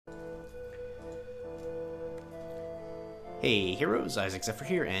Hey heroes, Zephyr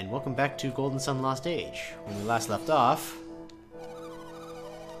here, and welcome back to Golden Sun Lost Age. When we last left off,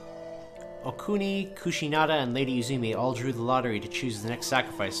 Okuni, Kushinada, and Lady Uzumi all drew the lottery to choose the next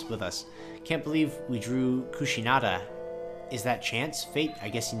sacrifice with us. Can't believe we drew Kushinada. Is that chance? Fate? I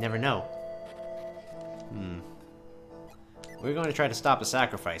guess you never know. We're going to try to stop a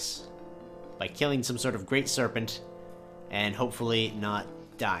sacrifice by killing some sort of great serpent and hopefully not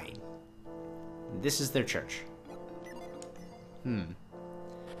dying. This is their church.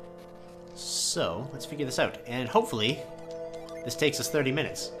 So, let's figure this out. And hopefully, this takes us 30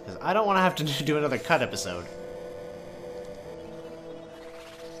 minutes. Because I don't want to have to do another cut episode.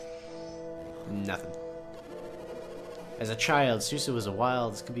 Nothing. As a child, Susa was a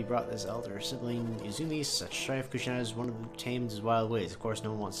wild as could be brought as elder sibling Izumi. Such strife, Kushinada is one of the tamed his wild ways. Of course, no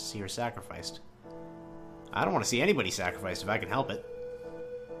one wants to see her sacrificed. I don't want to see anybody sacrificed if I can help it.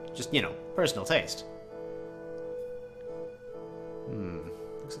 Just, you know, personal taste.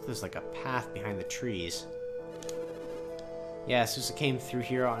 Looks like there's like a path behind the trees. Yeah, Susa came through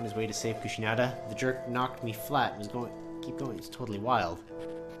here on his way to save Kushinada. The jerk knocked me flat and was going... Keep going, it's totally wild.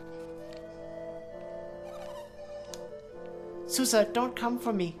 Susa, don't come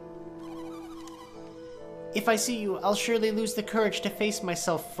for me. If I see you, I'll surely lose the courage to face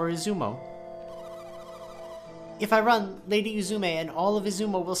myself for Izumo. If I run, Lady Uzume and all of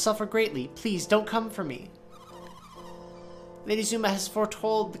Izumo will suffer greatly. Please, don't come for me. Lady Zuma has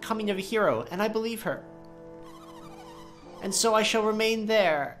foretold the coming of a hero, and I believe her. And so I shall remain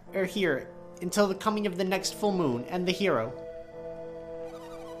here, until the coming of the next full moon and the hero.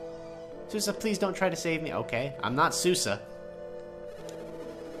 Susa, please don't try to save me. Okay, I'm not Susa.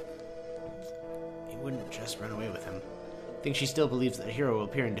 He wouldn't just run away with him. I think she still believes that a hero will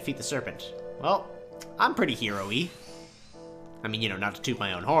appear and defeat the serpent. Well, I'm pretty hero-y. I mean, you know, not to toot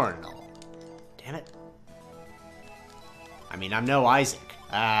my own horn and all. Damn it. I mean, I'm no Isaac.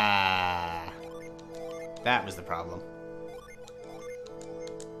 That was the problem.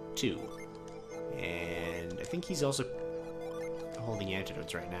 2. And I think he's also holding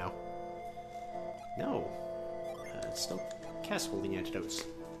antidotes right now. No. Still Cass holding antidotes.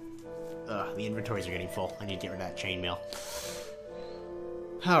 Ugh, the inventories are getting full. I need to get rid of that chainmail.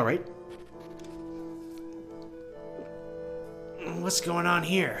 Alright. What's going on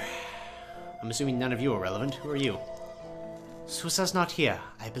here? I'm assuming none of you are relevant. Who are you? Susa's not here.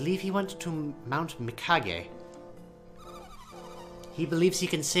 I believe he went to Mount Mikage. He believes he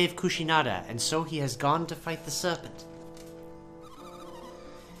can save Kushinada, and so he has gone to fight the serpent.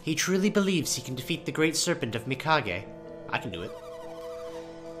 He truly believes he can defeat the great serpent of Mikage. I can do it.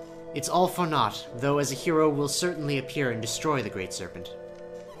 It's all for naught, though as a hero will certainly appear and destroy the great serpent.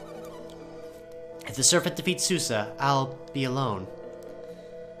 If the serpent defeats Susa, I'll be alone.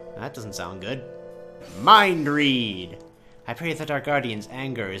 That doesn't sound good. Mind read! I pray that our guardian's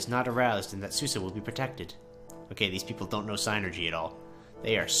anger is not aroused and that Susa will be protected. Okay, these people don't know Synergy at all.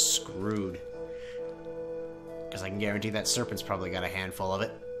 They are screwed. Because I can guarantee that serpent's probably got a handful of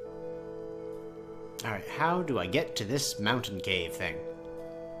it. Alright, how do I get to this mountain cave thing?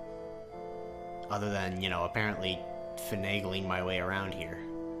 Other than, you know, apparently finagling my way around here.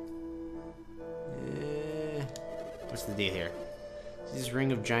 What's the deal here? This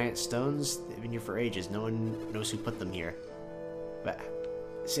ring of giant stones, they've been here for ages. No one knows who put them here. But,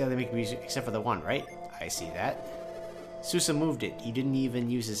 see how they make music, except for the one, right? I see that. Susa moved it. He didn't even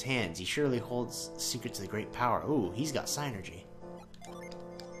use his hands. He surely holds the secret to the great power. Ooh, he's got Synergy.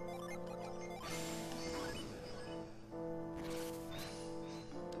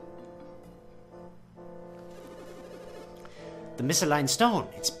 The misaligned stone.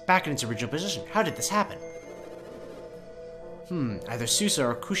 It's back in its original position. How did this happen? Either Susa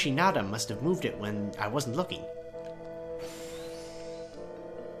or Kushinada must have moved it when I wasn't looking.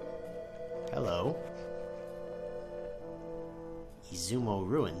 Hello. Izumo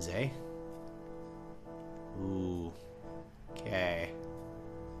ruins, eh? Ooh. Okay.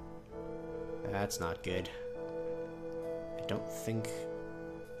 That's not good. I don't think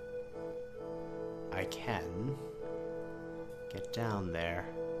I can get down there.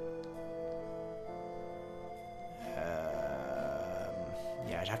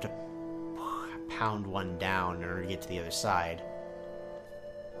 Yeah, I'd have to pound one down in order to get to the other side.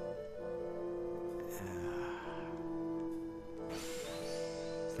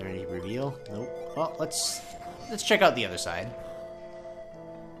 Is there any reveal? Nope. Well, let's check out the other side.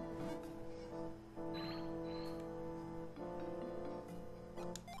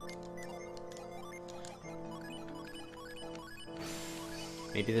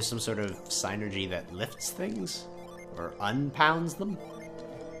 Maybe there's some sort of synergy that lifts things? Or unpounds them?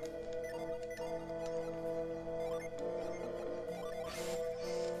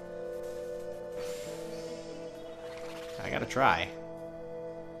 try.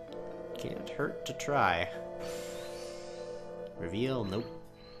 Can't hurt to try. Reveal? Nope.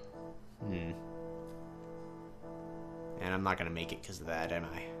 And I'm not gonna make it because of that, am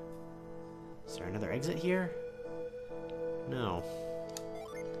I? Is there another exit here? No.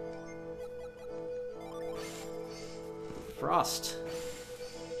 Frost.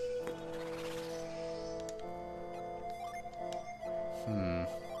 Can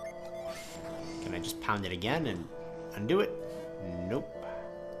I just pound it again and undo it? Nope.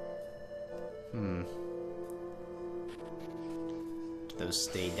 Do those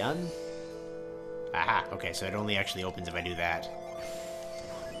stay done? Aha, okay, so it only actually opens if I do that.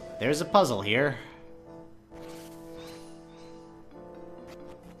 There's a puzzle here.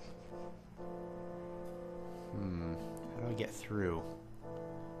 How do I get through?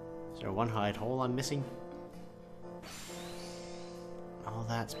 Is there a one-eyed hole I'm missing? All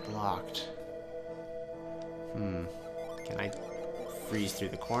that's blocked. Can I freeze through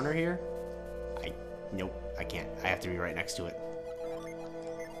the corner here? Nope, I can't. I have to be right next to it.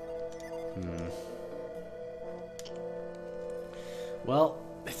 Well,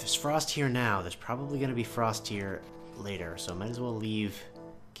 if there's frost here now, there's probably going to be frost here later, so I might as well leave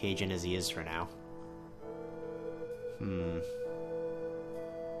Cajun as he is for now.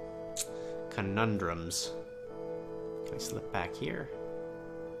 Conundrums. Can I slip back here?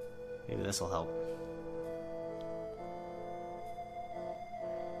 Maybe this will help.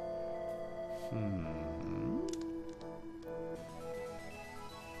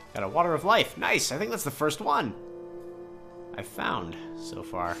 Got a water of life. Nice! I think that's the first one I found so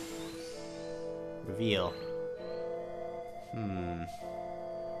far. Reveal.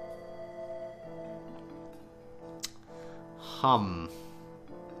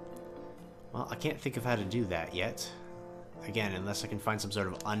 Well, I can't think of how to do that yet. Again, unless I can find some sort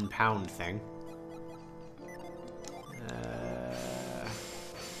of unpound thing.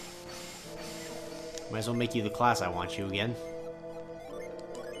 Might as well make you the class I want you again.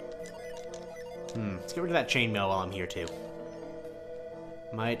 Let's get rid of that chainmail while I'm here, too.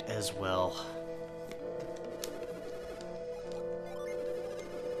 Might as well.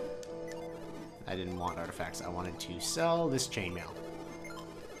 I didn't want artifacts. I wanted to sell this chainmail.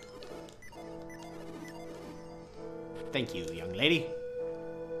 Thank you, young lady.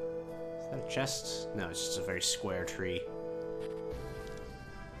 Is that a chest? No, it's just a very square tree.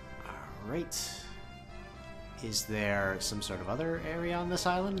 Alright. Is there some sort of other area on this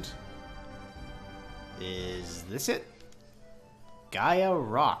island? Is this it? Gaia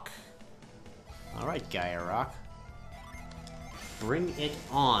Rock. Alright, Gaia Rock. Bring it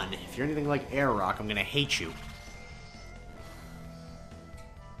on. If you're anything like Air Rock, I'm gonna hate you.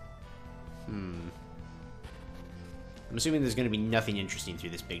 I'm assuming there's gonna be nothing interesting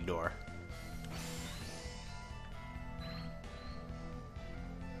through this big door.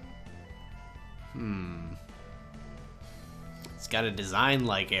 It's got a design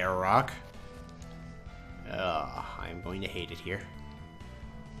like Air Rock. I'm going to hate it here.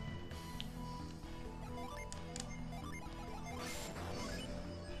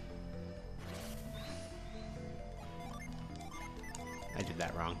 I did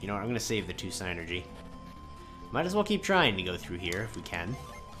that wrong. You know what? I'm going to save the 2 synergy. Might as well keep trying to go through here if we can.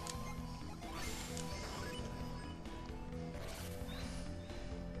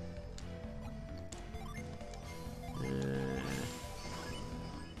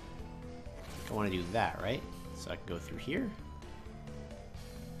 I want to do that, right? So I can go through here.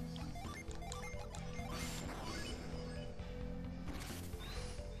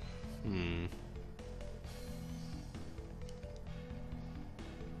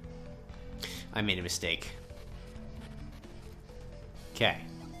 I made a mistake. Okay.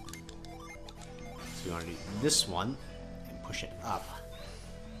 So we want to do this one and push it up.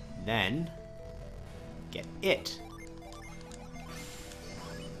 Then get it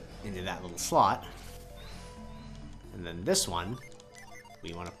into that little slot. And then this one,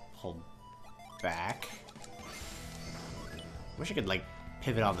 we want to pull back. Wish I could, like,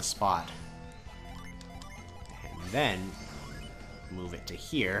 pivot on the spot. And then move it to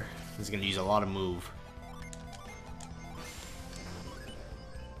here. This is going to use a lot of move.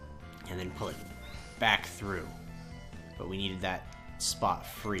 And then pull it back through. But we needed that spot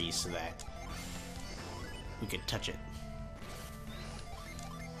free so that we could touch it.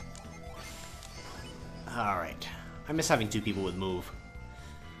 Alright. I miss having 2 people with move.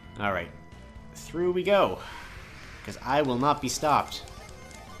 Alright. Through we go. Because I will not be stopped.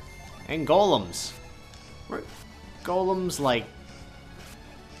 And golems. Weren't golems like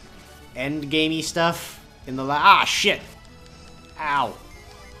endgamey stuff in the ah, shit! Ow.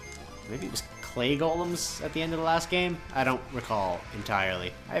 Maybe it was clay golems at the end of the last game? I don't recall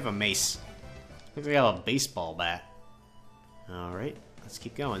entirely. I have a mace. Looks like I have a baseball bat. Alright, let's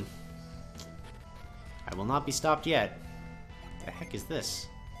keep going. I will not be stopped yet. The heck is this?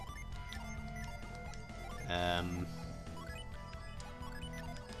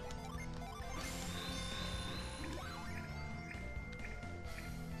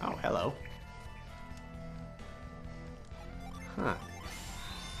 Oh, hello. Huh.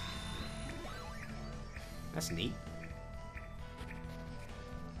 That's neat.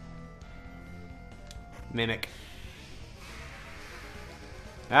 Mimic.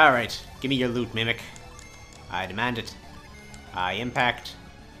 Alright, give me your loot, Mimic. I demand it. High impact.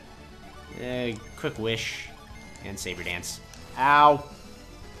 Quick wish. And saber dance. Ow!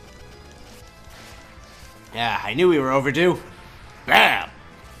 Yeah, I knew we were overdue. Bam!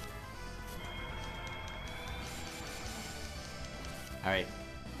 Alright.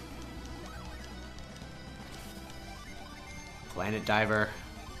 Planet Diver.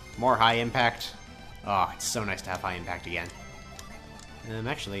 More high impact. Oh, it's so nice to have high impact again.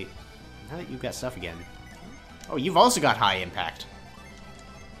 Actually, now that you've got stuff again... Oh, you've also got high impact.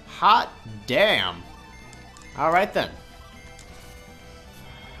 Hot damn. Alright then.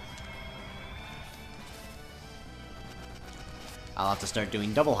 I'll have to start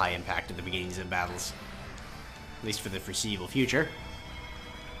doing double high impact at the beginnings of battles. At least for the foreseeable future.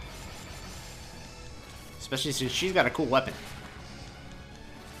 Especially since she's got a cool weapon.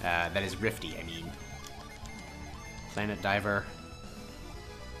 That is Rifty, I mean. Planet Diver.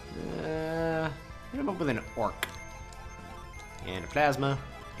 Hit him up with an orc. And a plasma.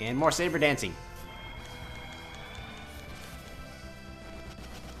 And more saber dancing.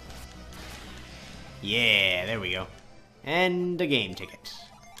 Yeah, there we go. And a game ticket.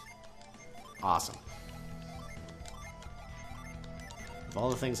 Awesome. Of all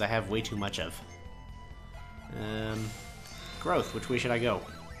the things I have way too much of. Growth, which way should I go?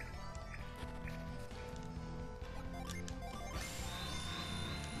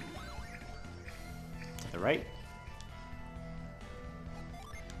 To the right?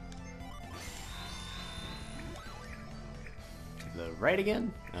 To the right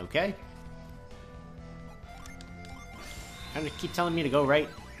again? Okay. I'm gonna keep telling me to go right.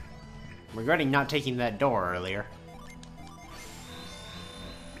 I'm regretting not taking that door earlier.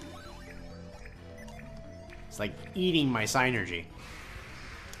 It's like eating my synergy.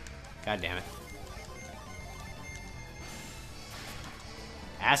 God damn it.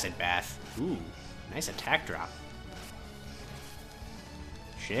 Acid bath. Ooh, nice attack drop.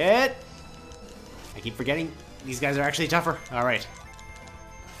 Shit! I keep forgetting these guys are actually tougher. Alright.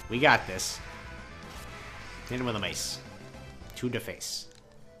 We got this. Hit him with a mace. To the face.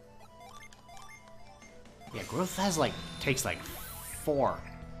 Yeah, growth has takes 4.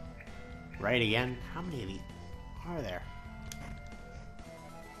 Right again? How many of these are there?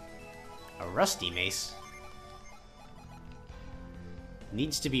 A rusty mace.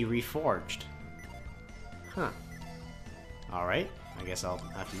 Needs to be reforged. Huh. Alright, I guess I'll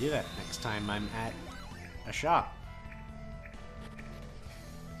have to do that next time I'm at a shop.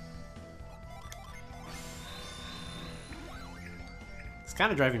 It's kind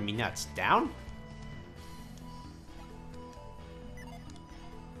of driving me nuts. Down?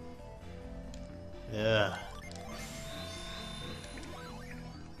 Ugh.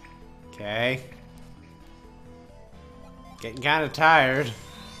 Okay. Getting kind of tired.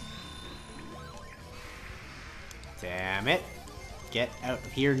 Damn it. Get out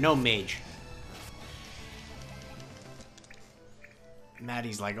of here. No mage.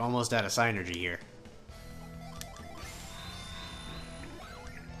 Maddie's almost out of synergy here.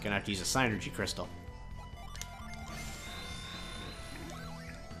 Gonna have to use a synergy crystal.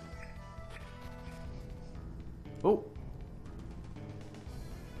 Oh.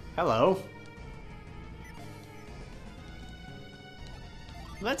 Hello.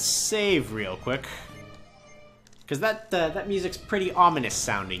 Let's save real quick. Because that music's pretty ominous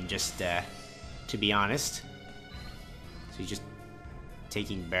sounding, just to be honest. So he's just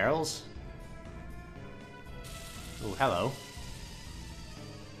taking barrels? Oh, hello.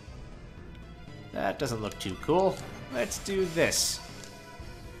 That doesn't look too cool. Let's do this.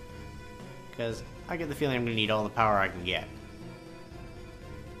 Because I get the feeling I'm going to need all the power I can get.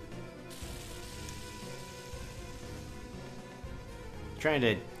 Trying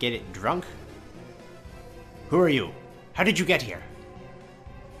to get it drunk? Who are you? How did you get here?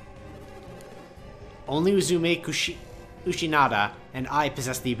 Only Uzume Ushinada and I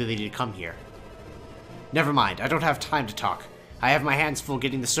possess the ability to come here. Never mind, I don't have time to talk. I have my hands full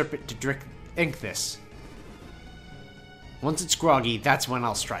getting the serpent to drink this. Once it's groggy, that's when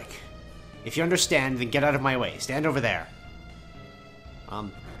I'll strike. If you understand, then get out of my way. Stand over there.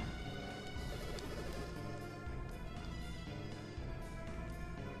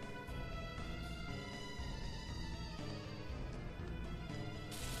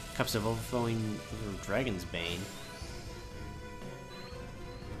 Cups of overflowing Dragon's Bane.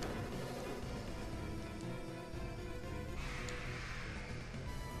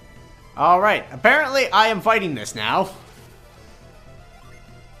 Alright, apparently I am fighting this now.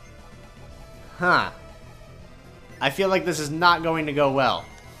 Huh. I feel like this is not going to go well.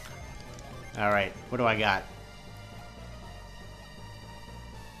 Alright, what do I got?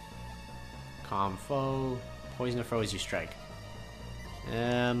 Calm foe. Poison or foe as you strike.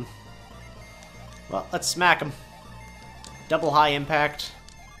 Well, let's smack him. Double high impact.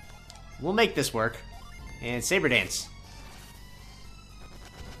 We'll make this work. And Saber Dance.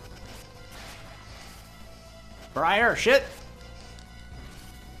 Briar, shit!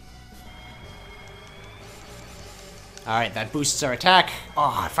 Alright, that boosts our attack.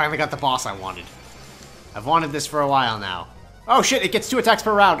 Oh, I finally got the boss I wanted. I've wanted this for a while now. Oh shit, it gets 2 attacks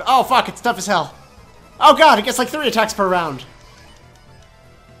per round. Oh fuck, it's tough as hell. Oh god, it gets like 3 attacks per round.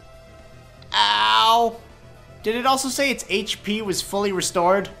 Ow! Did it also say its HP was fully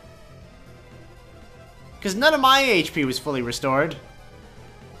restored? Because none of my HP was fully restored.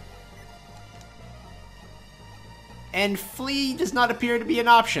 And flee does not appear to be an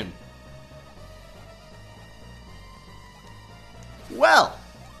option. Well.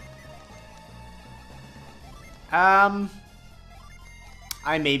 I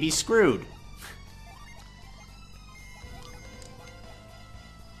may be screwed.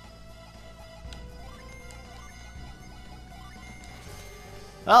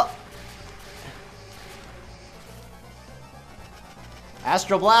 Well.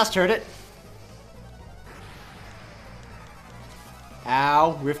 Astral Blast heard it.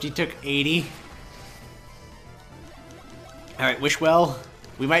 Ow, Rifty took 80. Alright, wish well.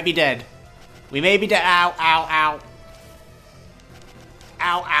 We might be dead. We may be dead. Ow, ow, ow.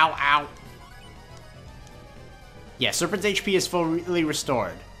 Ow, ow, ow. Yeah, Serpent's HP is fully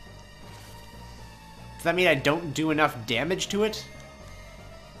restored. Does that mean I don't do enough damage to it?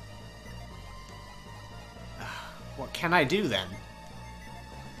 What can I do then?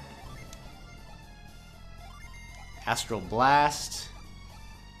 Astral Blast.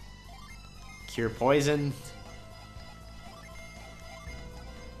 Cure Poison.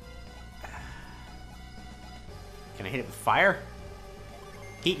 Can I hit it with fire?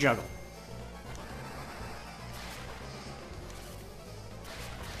 Heat Juggle.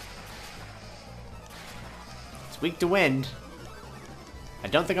 It's weak to wind. I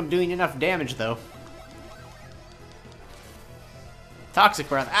don't think I'm doing enough damage though. Toxic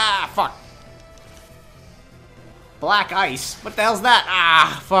Breath. Ah, fuck. Black Ice. What the hell's that?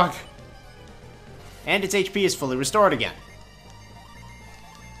 Ah, fuck. And its HP is fully restored again.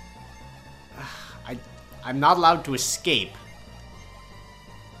 I'm not allowed to escape.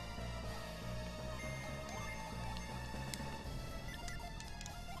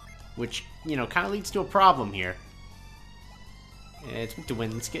 Which, you know, kind of leads to a problem here. It's weak to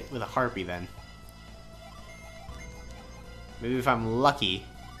wind. Let's get with a Harpy then. Maybe if I'm lucky.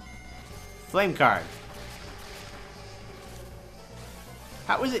 Flame card.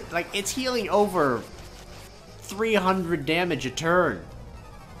 How is it? Like, it's healing over 300 damage a turn.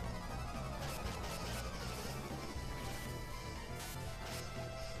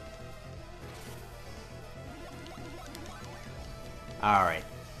 Alright.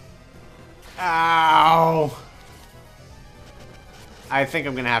 Ow! I think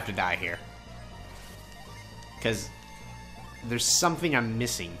I'm gonna have to die here. Because there's something I'm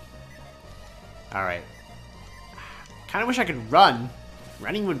missing. Alright. Kinda wish I could run.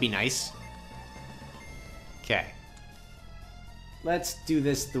 Running would be nice. Okay. Let's do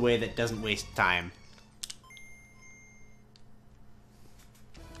this the way that doesn't waste time.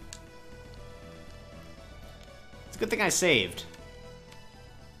 It's a good thing I saved.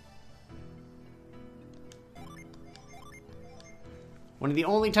 One of the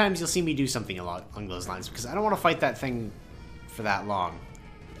only times you'll see me do something along those lines, because I don't want to fight that thing for that long.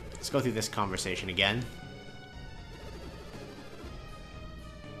 Let's go through this conversation again.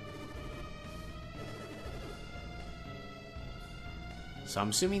 So I'm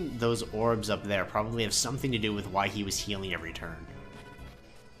assuming those orbs up there probably have something to do with why he was healing every turn.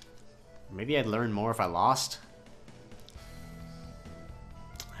 Maybe I'd learn more if I lost?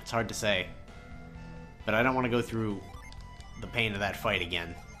 It's hard to say. But I don't want to go through the pain of that fight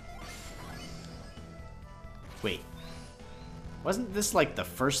again. Wait. Wasn't this like the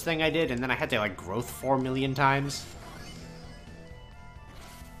first thing I did and then I had to like growth 4 million times?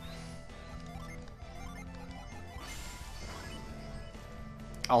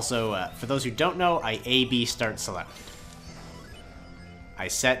 Also, for those who don't know, I A-B start selected. I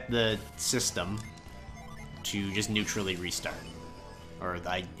set the system to just neutrally restart. Or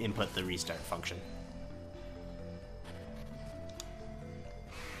I input the restart function.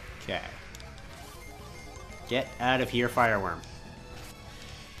 Okay. Get out of here, fireworm.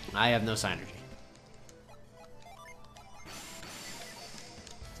 I have no synergy.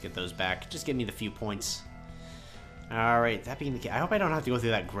 Let's get those back. Just give me the few points. Alright, that being the case, I hope I don't have to go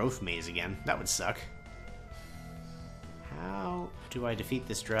through that growth maze again. That would suck. How do I defeat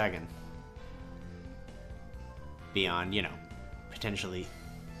this dragon? Beyond, you know, potentially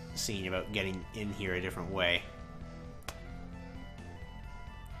seeing about getting in here a different way.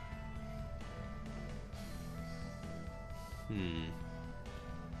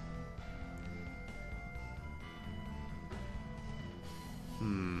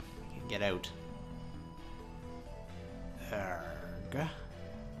 Get out. Arg.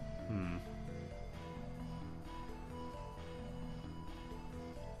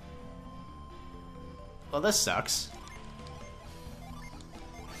 Well, this sucks.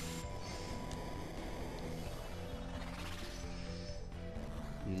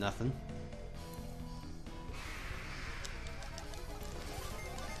 Nothing.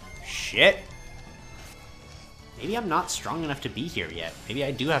 Shit! Maybe I'm not strong enough to be here yet. Maybe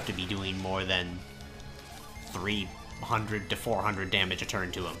I do have to be doing more than 300 to 400 damage a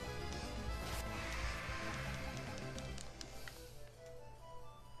turn to him.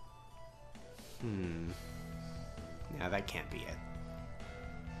 Yeah, that can't be it.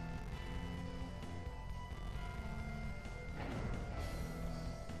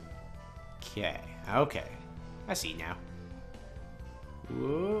 Okay. I see now.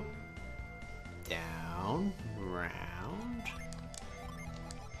 Whoop. Down, round.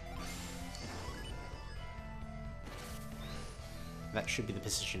 That should be the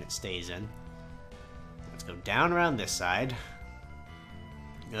position it stays in. Let's go down around this side.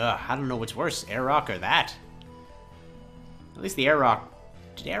 Ugh, I don't know what's worse, Air Rock or that. At least the Air Rock...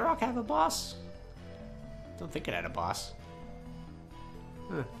 Did Air Rock have a boss? Don't think it had a boss.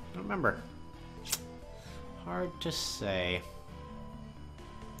 Huh, I don't remember. Hard to say.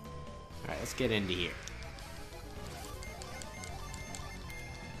 Alright, let's get into here.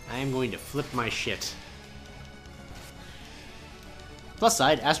 I am going to flip my shit. Plus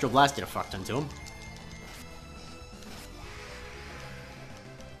side, Astral Blast did a fuck ton to him.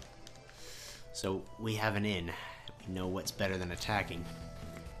 So, we have an in. We know what's better than attacking.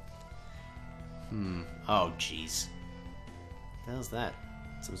 Oh, jeez. What the hell's that?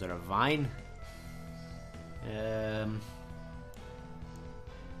 Some sort of vine?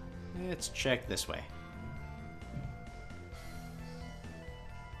 Let's check this way.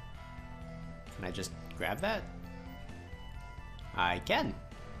 Can I just grab that? I can.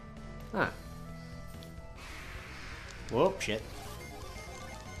 Huh. Whoop, shit.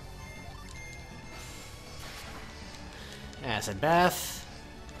 Acid Bath.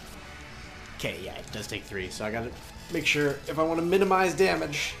 Okay, yeah, it does take 3, so I gotta make sure if I want to minimize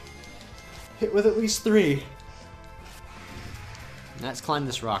damage, hit with at least 3. Let's climb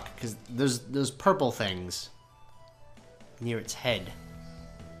this rock, because there's those purple things near its head.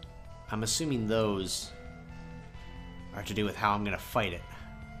 I'm assuming those are to do with how I'm going to fight it.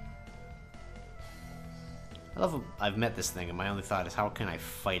 I love I've met this thing, and my only thought is, how can I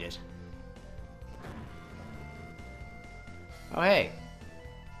fight it? Oh, hey.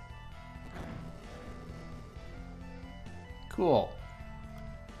 Cool.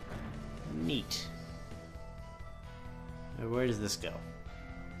 Neat. Where does this go?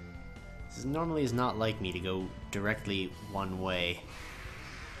 This normally is not like me to go directly one way.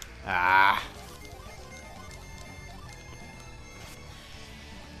 Ah!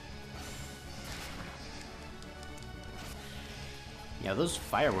 Yeah, those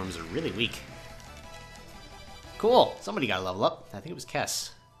fireworms are really weak. Cool! Somebody got a level up. I think it was Kess.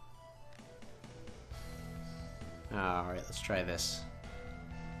 Alright, let's try this.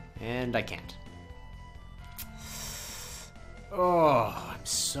 And I can't. Oh, I'm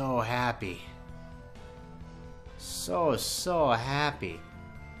so happy. So happy.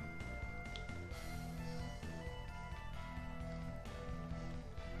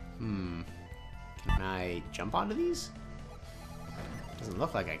 Can I jump onto these? Doesn't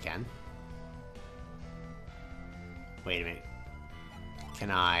look like I can. Wait a minute. Can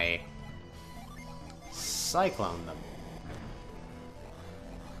I cyclone them?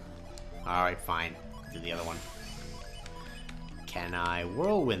 Alright, fine. Do the other one. Can I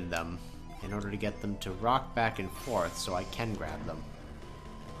whirlwind them in order to get them to rock back and forth so I can grab them?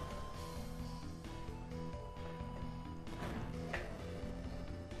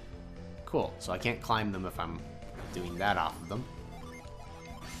 Cool, so I can't climb them if I'm doing that off of them.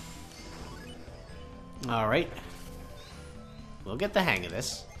 Alright. We'll get the hang of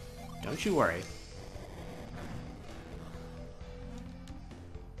this. Don't you worry.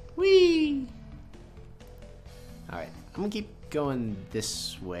 Whee! Alright, I'm gonna keep going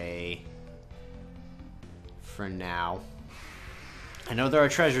this way for now. I know there are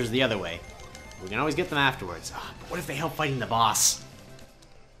treasures the other way. We can always get them afterwards. Ugh, but what if they help fighting the boss?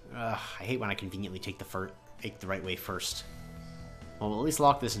 Ugh, I hate when I conveniently take the right way first. Well, we'll at least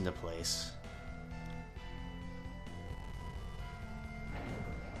lock this into place.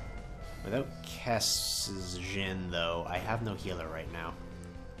 Without Kess's Jin, though, I have no healer right now.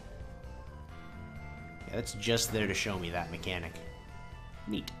 Yeah, that's just there to show me that mechanic.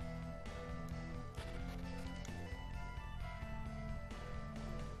 Neat.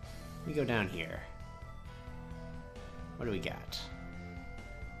 We go down here. What do we got?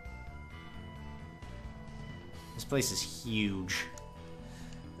 This place is huge.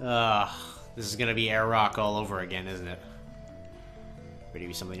 Ugh, this is gonna be Air Rock all over again, isn't it? Ready to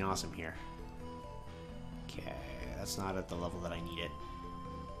be something awesome here. Okay, that's not at the level that I need it.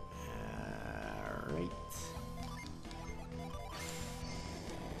 Alright.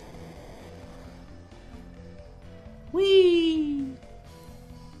 Whee!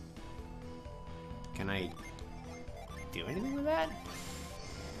 Can I do anything with that?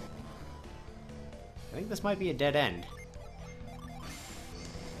 I think this might be a dead end.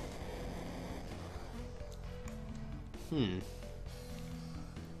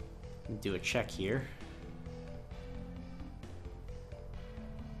 Do a check here.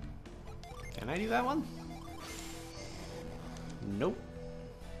 Can I do that one? Nope.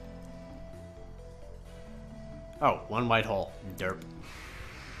 Oh, one white hole. Derp.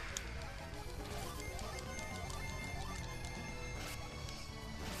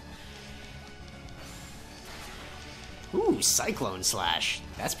 Ooh, Cyclone Slash.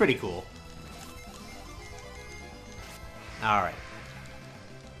 That's pretty cool. Alright.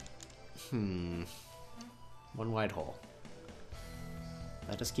 One wide hole.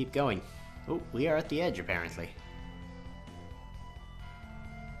 Let us keep going. Oh, we are at the edge, apparently.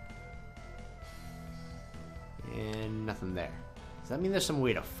 And nothing there. Does that mean there's some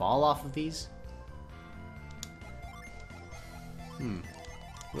way to fall off of these?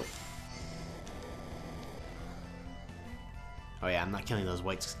 Whoop. Oh yeah, I'm not killing those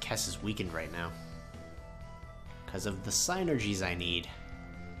whites. Kess is weakened right now. Because of the synergies I need.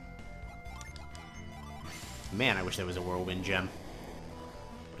 Man, I wish there was a whirlwind gem.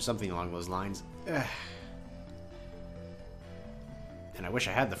 Or something along those lines. Ugh. And I wish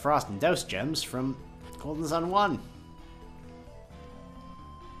I had the Frost and Douse gems from Golden Sun 1.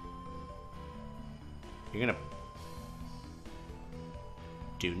 You're gonna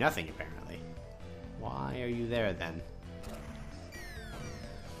do nothing, apparently. Why are you there, then?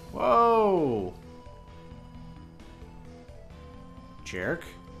 Whoa! Jerk.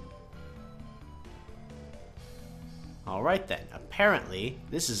 Alright then, apparently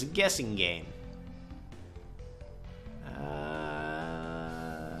this is a guessing game.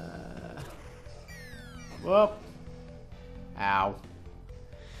 Whoop. Ow.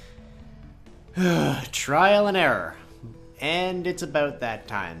 Trial and error. And it's about that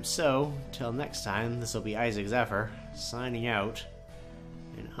time. So, till next time, this will be Isaac Zephyr, signing out.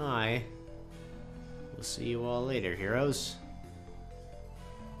 And I will see you all later, heroes.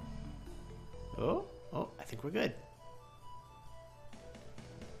 Oh, I think we're good.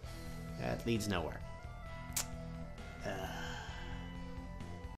 That leads nowhere.